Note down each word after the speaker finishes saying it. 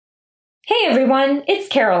Hey everyone, it's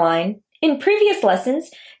Caroline. In previous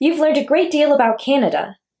lessons, you've learned a great deal about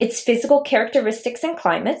Canada, its physical characteristics and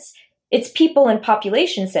climates, its people and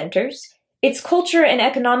population centers, its culture and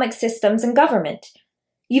economic systems and government.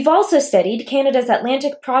 You've also studied Canada's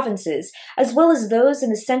Atlantic provinces, as well as those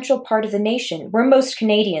in the central part of the nation where most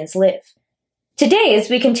Canadians live. Today,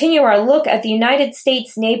 as we continue our look at the United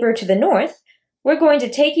States neighbor to the north, we're going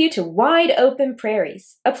to take you to wide open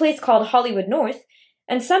prairies, a place called Hollywood North,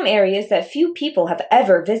 and some areas that few people have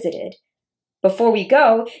ever visited. Before we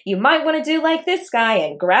go, you might want to do like this guy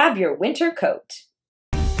and grab your winter coat.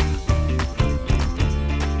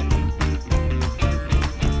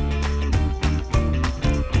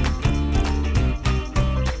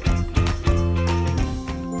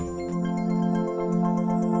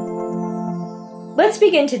 Let's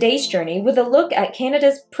begin today's journey with a look at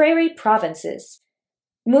Canada's Prairie provinces.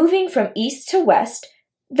 Moving from east to west,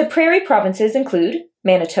 the Prairie provinces include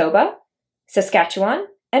Manitoba, Saskatchewan,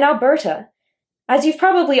 and Alberta. As you've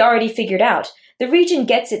probably already figured out, the region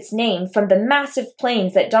gets its name from the massive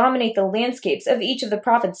plains that dominate the landscapes of each of the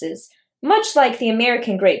provinces, much like the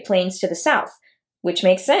American Great Plains to the south, which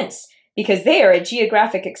makes sense, because they are a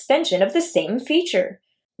geographic extension of the same feature.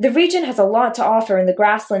 The region has a lot to offer in the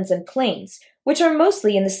grasslands and plains, which are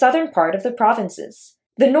mostly in the southern part of the provinces.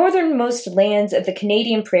 The northernmost lands of the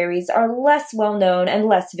Canadian prairies are less well known and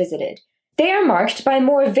less visited. They are marked by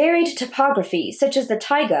more varied topography, such as the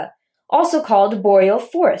taiga, also called boreal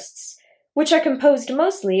forests, which are composed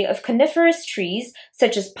mostly of coniferous trees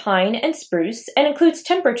such as pine and spruce and includes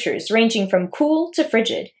temperatures ranging from cool to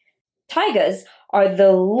frigid. Taigas are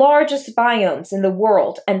the largest biomes in the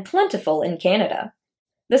world and plentiful in Canada.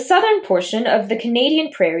 The southern portion of the Canadian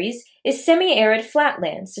prairies is semi-arid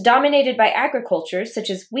flatlands dominated by agriculture such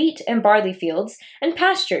as wheat and barley fields and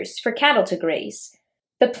pastures for cattle to graze.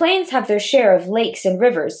 The plains have their share of lakes and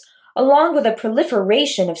rivers, along with a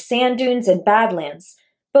proliferation of sand dunes and badlands,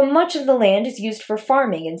 but much of the land is used for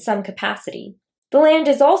farming in some capacity. The land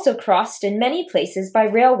is also crossed in many places by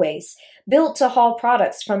railways, built to haul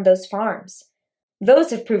products from those farms.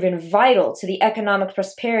 Those have proven vital to the economic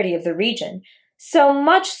prosperity of the region, so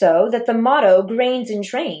much so that the motto "grains in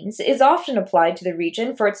trains" is often applied to the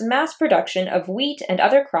region for its mass production of wheat and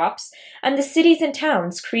other crops, and the cities and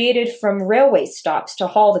towns created from railway stops to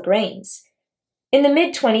haul the grains. In the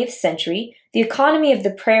mid-20th century, the economy of the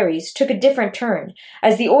prairies took a different turn,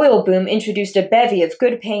 as the oil boom introduced a bevy of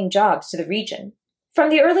good-paying jobs to the region. From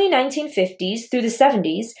the early 1950s through the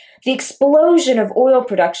 70s, the explosion of oil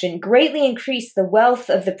production greatly increased the wealth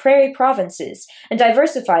of the prairie provinces and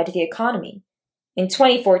diversified the economy. In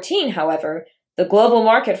 2014, however, the global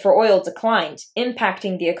market for oil declined,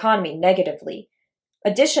 impacting the economy negatively.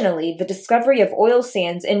 Additionally, the discovery of oil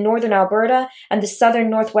sands in northern Alberta and the southern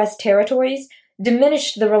Northwest Territories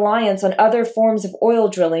diminished the reliance on other forms of oil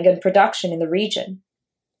drilling and production in the region.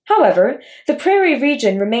 However, the Prairie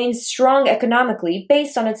region remains strong economically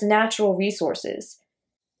based on its natural resources.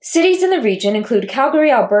 Cities in the region include Calgary,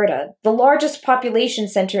 Alberta, the largest population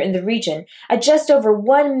center in the region at just over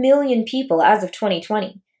 1 million people as of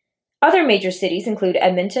 2020. Other major cities include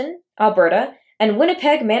Edmonton, Alberta, and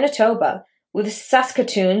Winnipeg, Manitoba, with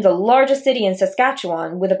Saskatoon, the largest city in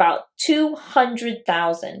Saskatchewan, with about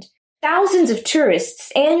 200,000. Thousands of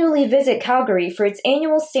tourists annually visit Calgary for its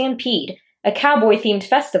annual Stampede, a cowboy-themed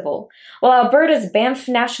festival, while Alberta's Banff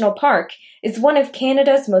National Park is one of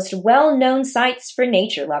Canada's most well-known sites for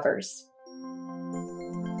nature lovers.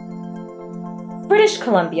 British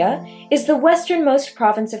Columbia is the westernmost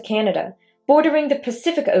province of Canada, bordering the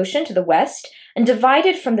Pacific Ocean to the west and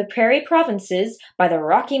divided from the Prairie provinces by the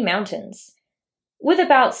Rocky Mountains. With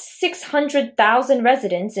about 600,000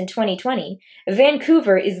 residents in 2020,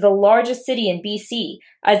 Vancouver is the largest city in BC,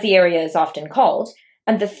 as the area is often called,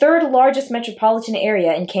 and the third largest metropolitan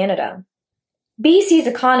area in Canada. BC's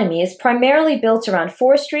economy is primarily built around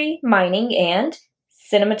forestry, mining, and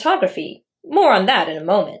cinematography. More on that in a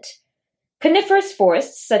moment. Coniferous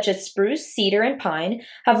forests such as spruce, cedar, and pine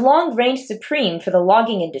have long reigned supreme for the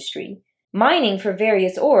logging industry. Mining for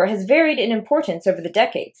various ore has varied in importance over the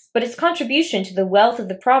decades, but its contribution to the wealth of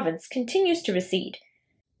the province continues to recede.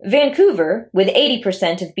 Vancouver, with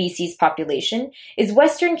 80% of BC's population, is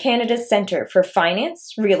Western Canada's center for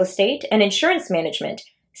finance, real estate, and insurance management,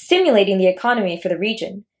 stimulating the economy for the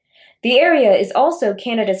region. The area is also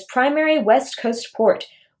Canada's primary West Coast port,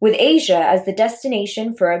 with Asia as the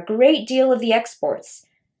destination for a great deal of the exports.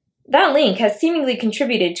 That link has seemingly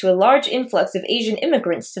contributed to a large influx of Asian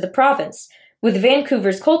immigrants to the province, with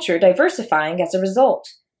Vancouver's culture diversifying as a result.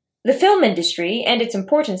 The film industry, and its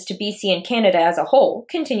importance to BC and Canada as a whole,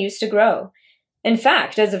 continues to grow. In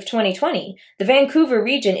fact, as of 2020, the Vancouver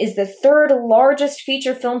region is the third largest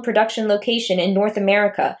feature film production location in North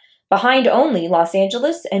America, behind only Los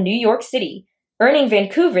Angeles and New York City, earning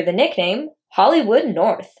Vancouver the nickname Hollywood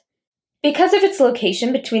North. Because of its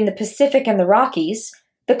location between the Pacific and the Rockies,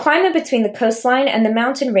 the climate between the coastline and the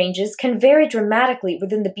mountain ranges can vary dramatically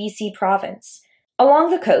within the BC province. Along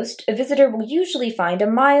the coast, a visitor will usually find a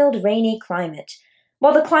mild, rainy climate,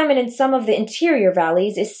 while the climate in some of the interior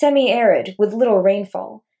valleys is semi-arid with little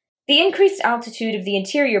rainfall. The increased altitude of the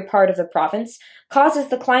interior part of the province causes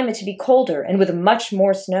the climate to be colder and with much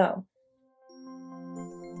more snow.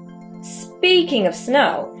 Speaking of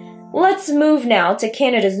snow, let's move now to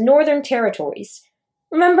Canada's northern territories.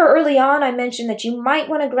 Remember early on I mentioned that you might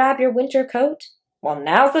want to grab your winter coat? Well,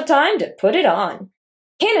 now's the time to put it on.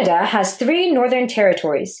 Canada has 3 northern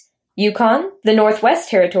territories: Yukon, the Northwest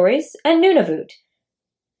Territories, and Nunavut.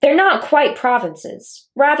 They're not quite provinces.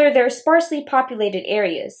 Rather, they're sparsely populated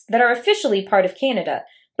areas that are officially part of Canada,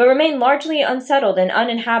 but remain largely unsettled and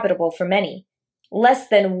uninhabitable for many. Less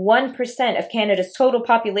than 1% of Canada's total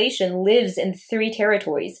population lives in the 3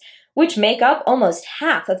 territories, which make up almost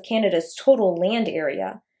half of Canada's total land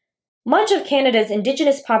area. Much of Canada's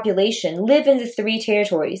Indigenous population live in the 3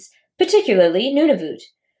 territories, particularly Nunavut.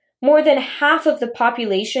 More than half of the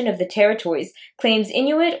population of the territories claims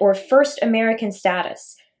Inuit or First American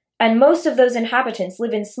status, and most of those inhabitants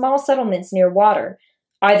live in small settlements near water,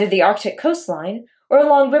 either the Arctic coastline or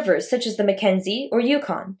along rivers such as the Mackenzie or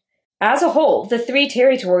Yukon. As a whole, the 3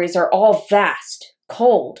 territories are all vast,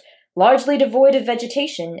 cold, largely devoid of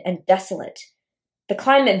vegetation, and desolate. The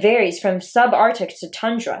climate varies from subarctic to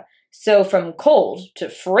tundra, so from cold to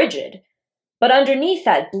frigid. But underneath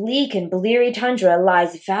that bleak and bleary tundra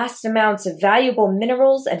lies vast amounts of valuable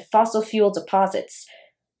minerals and fossil fuel deposits.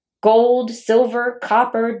 Gold, silver,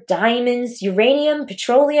 copper, diamonds, uranium,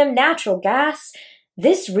 petroleum, natural gas.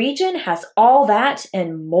 This region has all that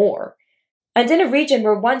and more. And in a region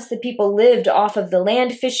where once the people lived off of the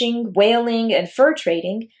land fishing, whaling, and fur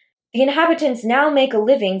trading, the inhabitants now make a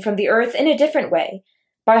living from the earth in a different way,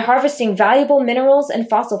 by harvesting valuable minerals and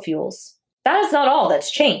fossil fuels. That is not all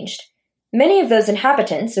that's changed. Many of those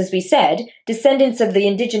inhabitants, as we said, descendants of the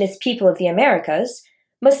indigenous people of the Americas,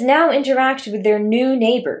 must now interact with their new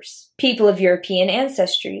neighbors, people of European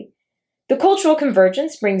ancestry. The cultural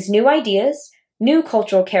convergence brings new ideas, new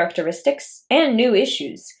cultural characteristics, and new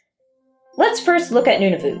issues. Let's first look at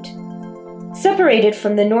Nunavut. Separated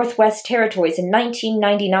from the Northwest Territories in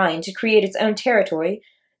 1999 to create its own territory,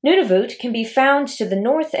 Nunavut can be found to the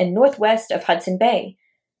north and northwest of Hudson Bay.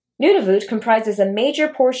 Nunavut comprises a major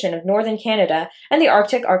portion of northern Canada and the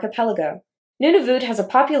Arctic archipelago. Nunavut has a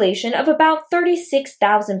population of about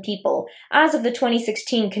 36,000 people as of the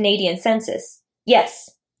 2016 Canadian census.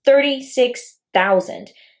 Yes,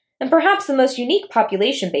 36,000, and perhaps the most unique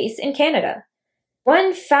population base in Canada.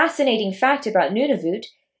 One fascinating fact about Nunavut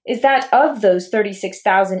is that of those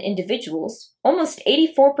 36,000 individuals, almost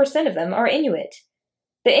 84% of them are Inuit.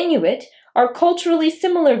 The Inuit are culturally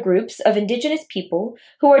similar groups of indigenous people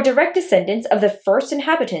who are direct descendants of the first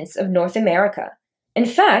inhabitants of North America. In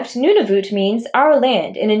fact, Nunavut means our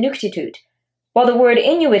land in Inuktitut, while the word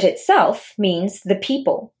Inuit itself means the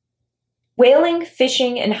people. Whaling,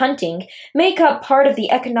 fishing, and hunting make up part of the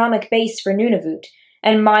economic base for Nunavut,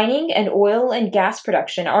 and mining and oil and gas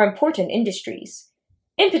production are important industries.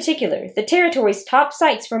 In particular, the territory's top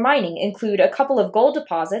sites for mining include a couple of gold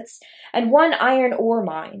deposits and one iron ore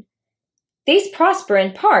mine. These prosper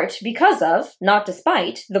in part because of, not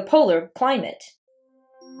despite, the polar climate.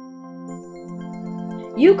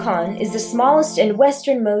 Yukon is the smallest and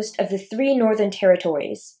westernmost of the 3 northern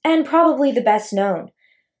territories, and probably the best known.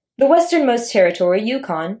 The westernmost territory,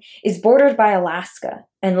 Yukon, is bordered by Alaska,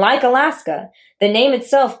 and like Alaska, the name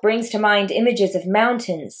itself brings to mind images of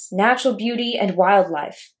mountains, natural beauty, and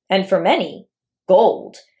wildlife, and for many,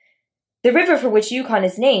 gold. The river for which Yukon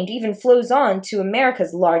is named even flows on to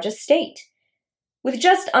America's largest state. With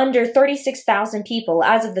just under 36,000 people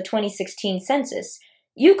as of the 2016 census,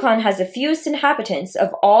 Yukon has the fewest inhabitants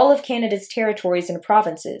of all of Canada's territories and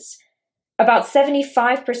provinces. About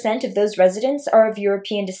 75% of those residents are of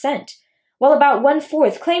European descent, while about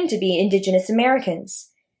 1/4 claim to be Indigenous Americans.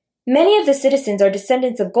 Many of the citizens are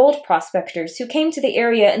descendants of gold prospectors who came to the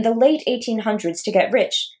area in the late 1800s to get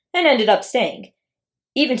rich, and ended up staying.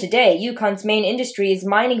 Even today, Yukon's main industry is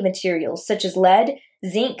mining materials such as lead,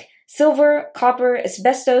 zinc, silver, copper,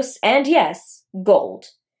 asbestos, and yes, gold.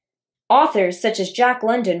 Authors such as Jack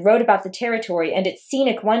London wrote about the territory and its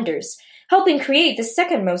scenic wonders, helping create the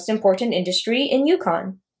second most important industry in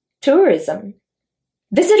Yukon, tourism.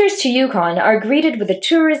 Visitors to Yukon are greeted with a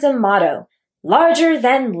tourism motto, larger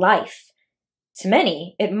than life. To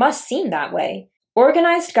many, it must seem that way.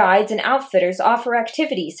 Organized guides and outfitters offer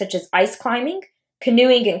activities such as ice climbing,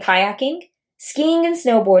 canoeing and kayaking, skiing and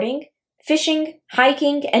snowboarding, fishing,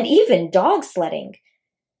 hiking, and even dog sledding.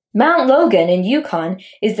 Mount Logan in Yukon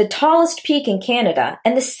is the tallest peak in Canada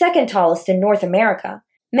and the second tallest in North America.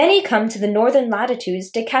 Many come to the northern latitudes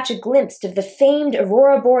to catch a glimpse of the famed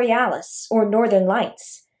aurora borealis, or northern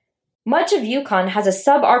lights. Much of Yukon has a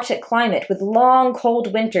subarctic climate with long,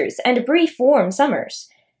 cold winters and brief, warm summers.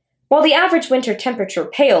 While the average winter temperature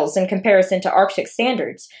pales in comparison to Arctic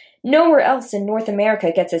standards, nowhere else in North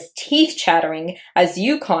America gets as teeth-chattering as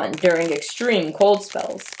Yukon during extreme cold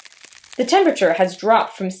spells. The temperature has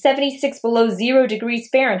dropped from 76 below 0 degrees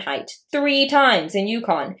Fahrenheit 3 times in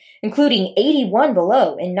Yukon, including 81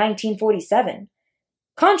 below in 1947.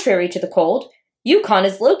 Contrary to the cold, Yukon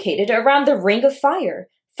is located around the Ring of Fire,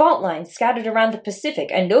 fault lines scattered around the Pacific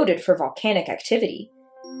and noted for volcanic activity.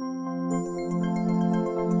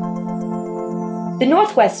 The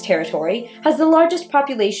Northwest Territory has the largest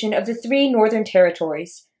population of the 3 northern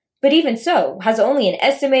territories, but even so has only an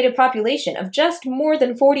estimated population of just more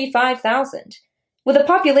than 45,000. With a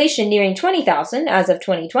population nearing 20,000 as of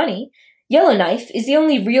 2020, Yellowknife is the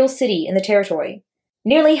only real city in the territory.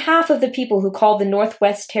 Nearly half of the people who call the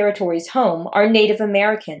Northwest Territories home are Native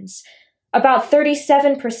Americans, about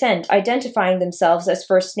 37% identifying themselves as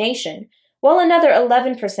First Nation, while another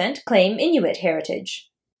 11% claim Inuit heritage.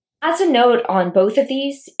 As a note on both of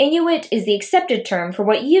these, Inuit is the accepted term for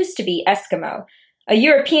what used to be Eskimo, a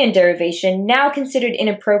European derivation now considered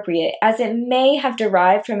inappropriate as it may have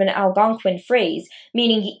derived from an Algonquin phrase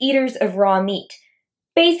meaning eaters of raw meat,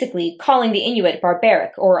 basically calling the Inuit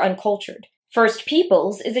barbaric or uncultured. First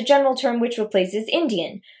Peoples is a general term which replaces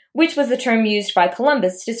Indian, which was the term used by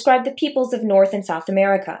Columbus to describe the peoples of North and South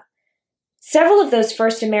America. Several of those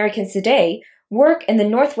first Americans today work in the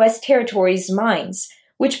Northwest Territories mines,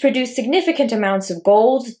 which produce significant amounts of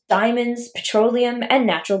gold, diamonds, petroleum, and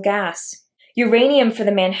natural gas. Uranium for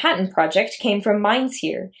the Manhattan Project came from mines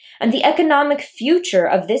here, and the economic future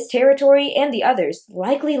of this territory and the others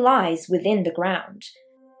likely lies within the ground.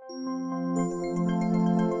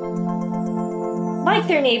 Like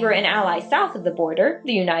their neighbor and ally south of the border,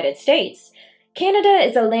 the United States, Canada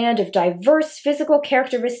is a land of diverse physical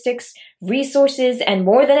characteristics, resources, and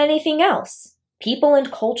more than anything else, people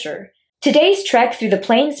and culture. Today's trek through the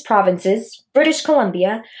Plains Provinces, British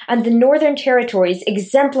Columbia, and the Northern Territories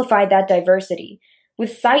exemplify that diversity,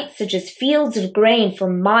 with sights such as fields of grain for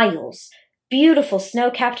miles, beautiful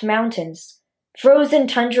snow-capped mountains, frozen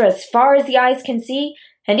tundra as far as the eyes can see,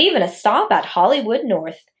 and even a stop at Hollywood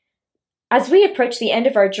North. As we approach the end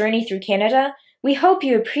of our journey through Canada, we hope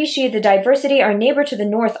you appreciate the diversity our neighbor to the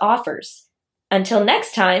north offers. Until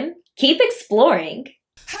next time, keep exploring!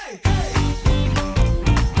 Hey!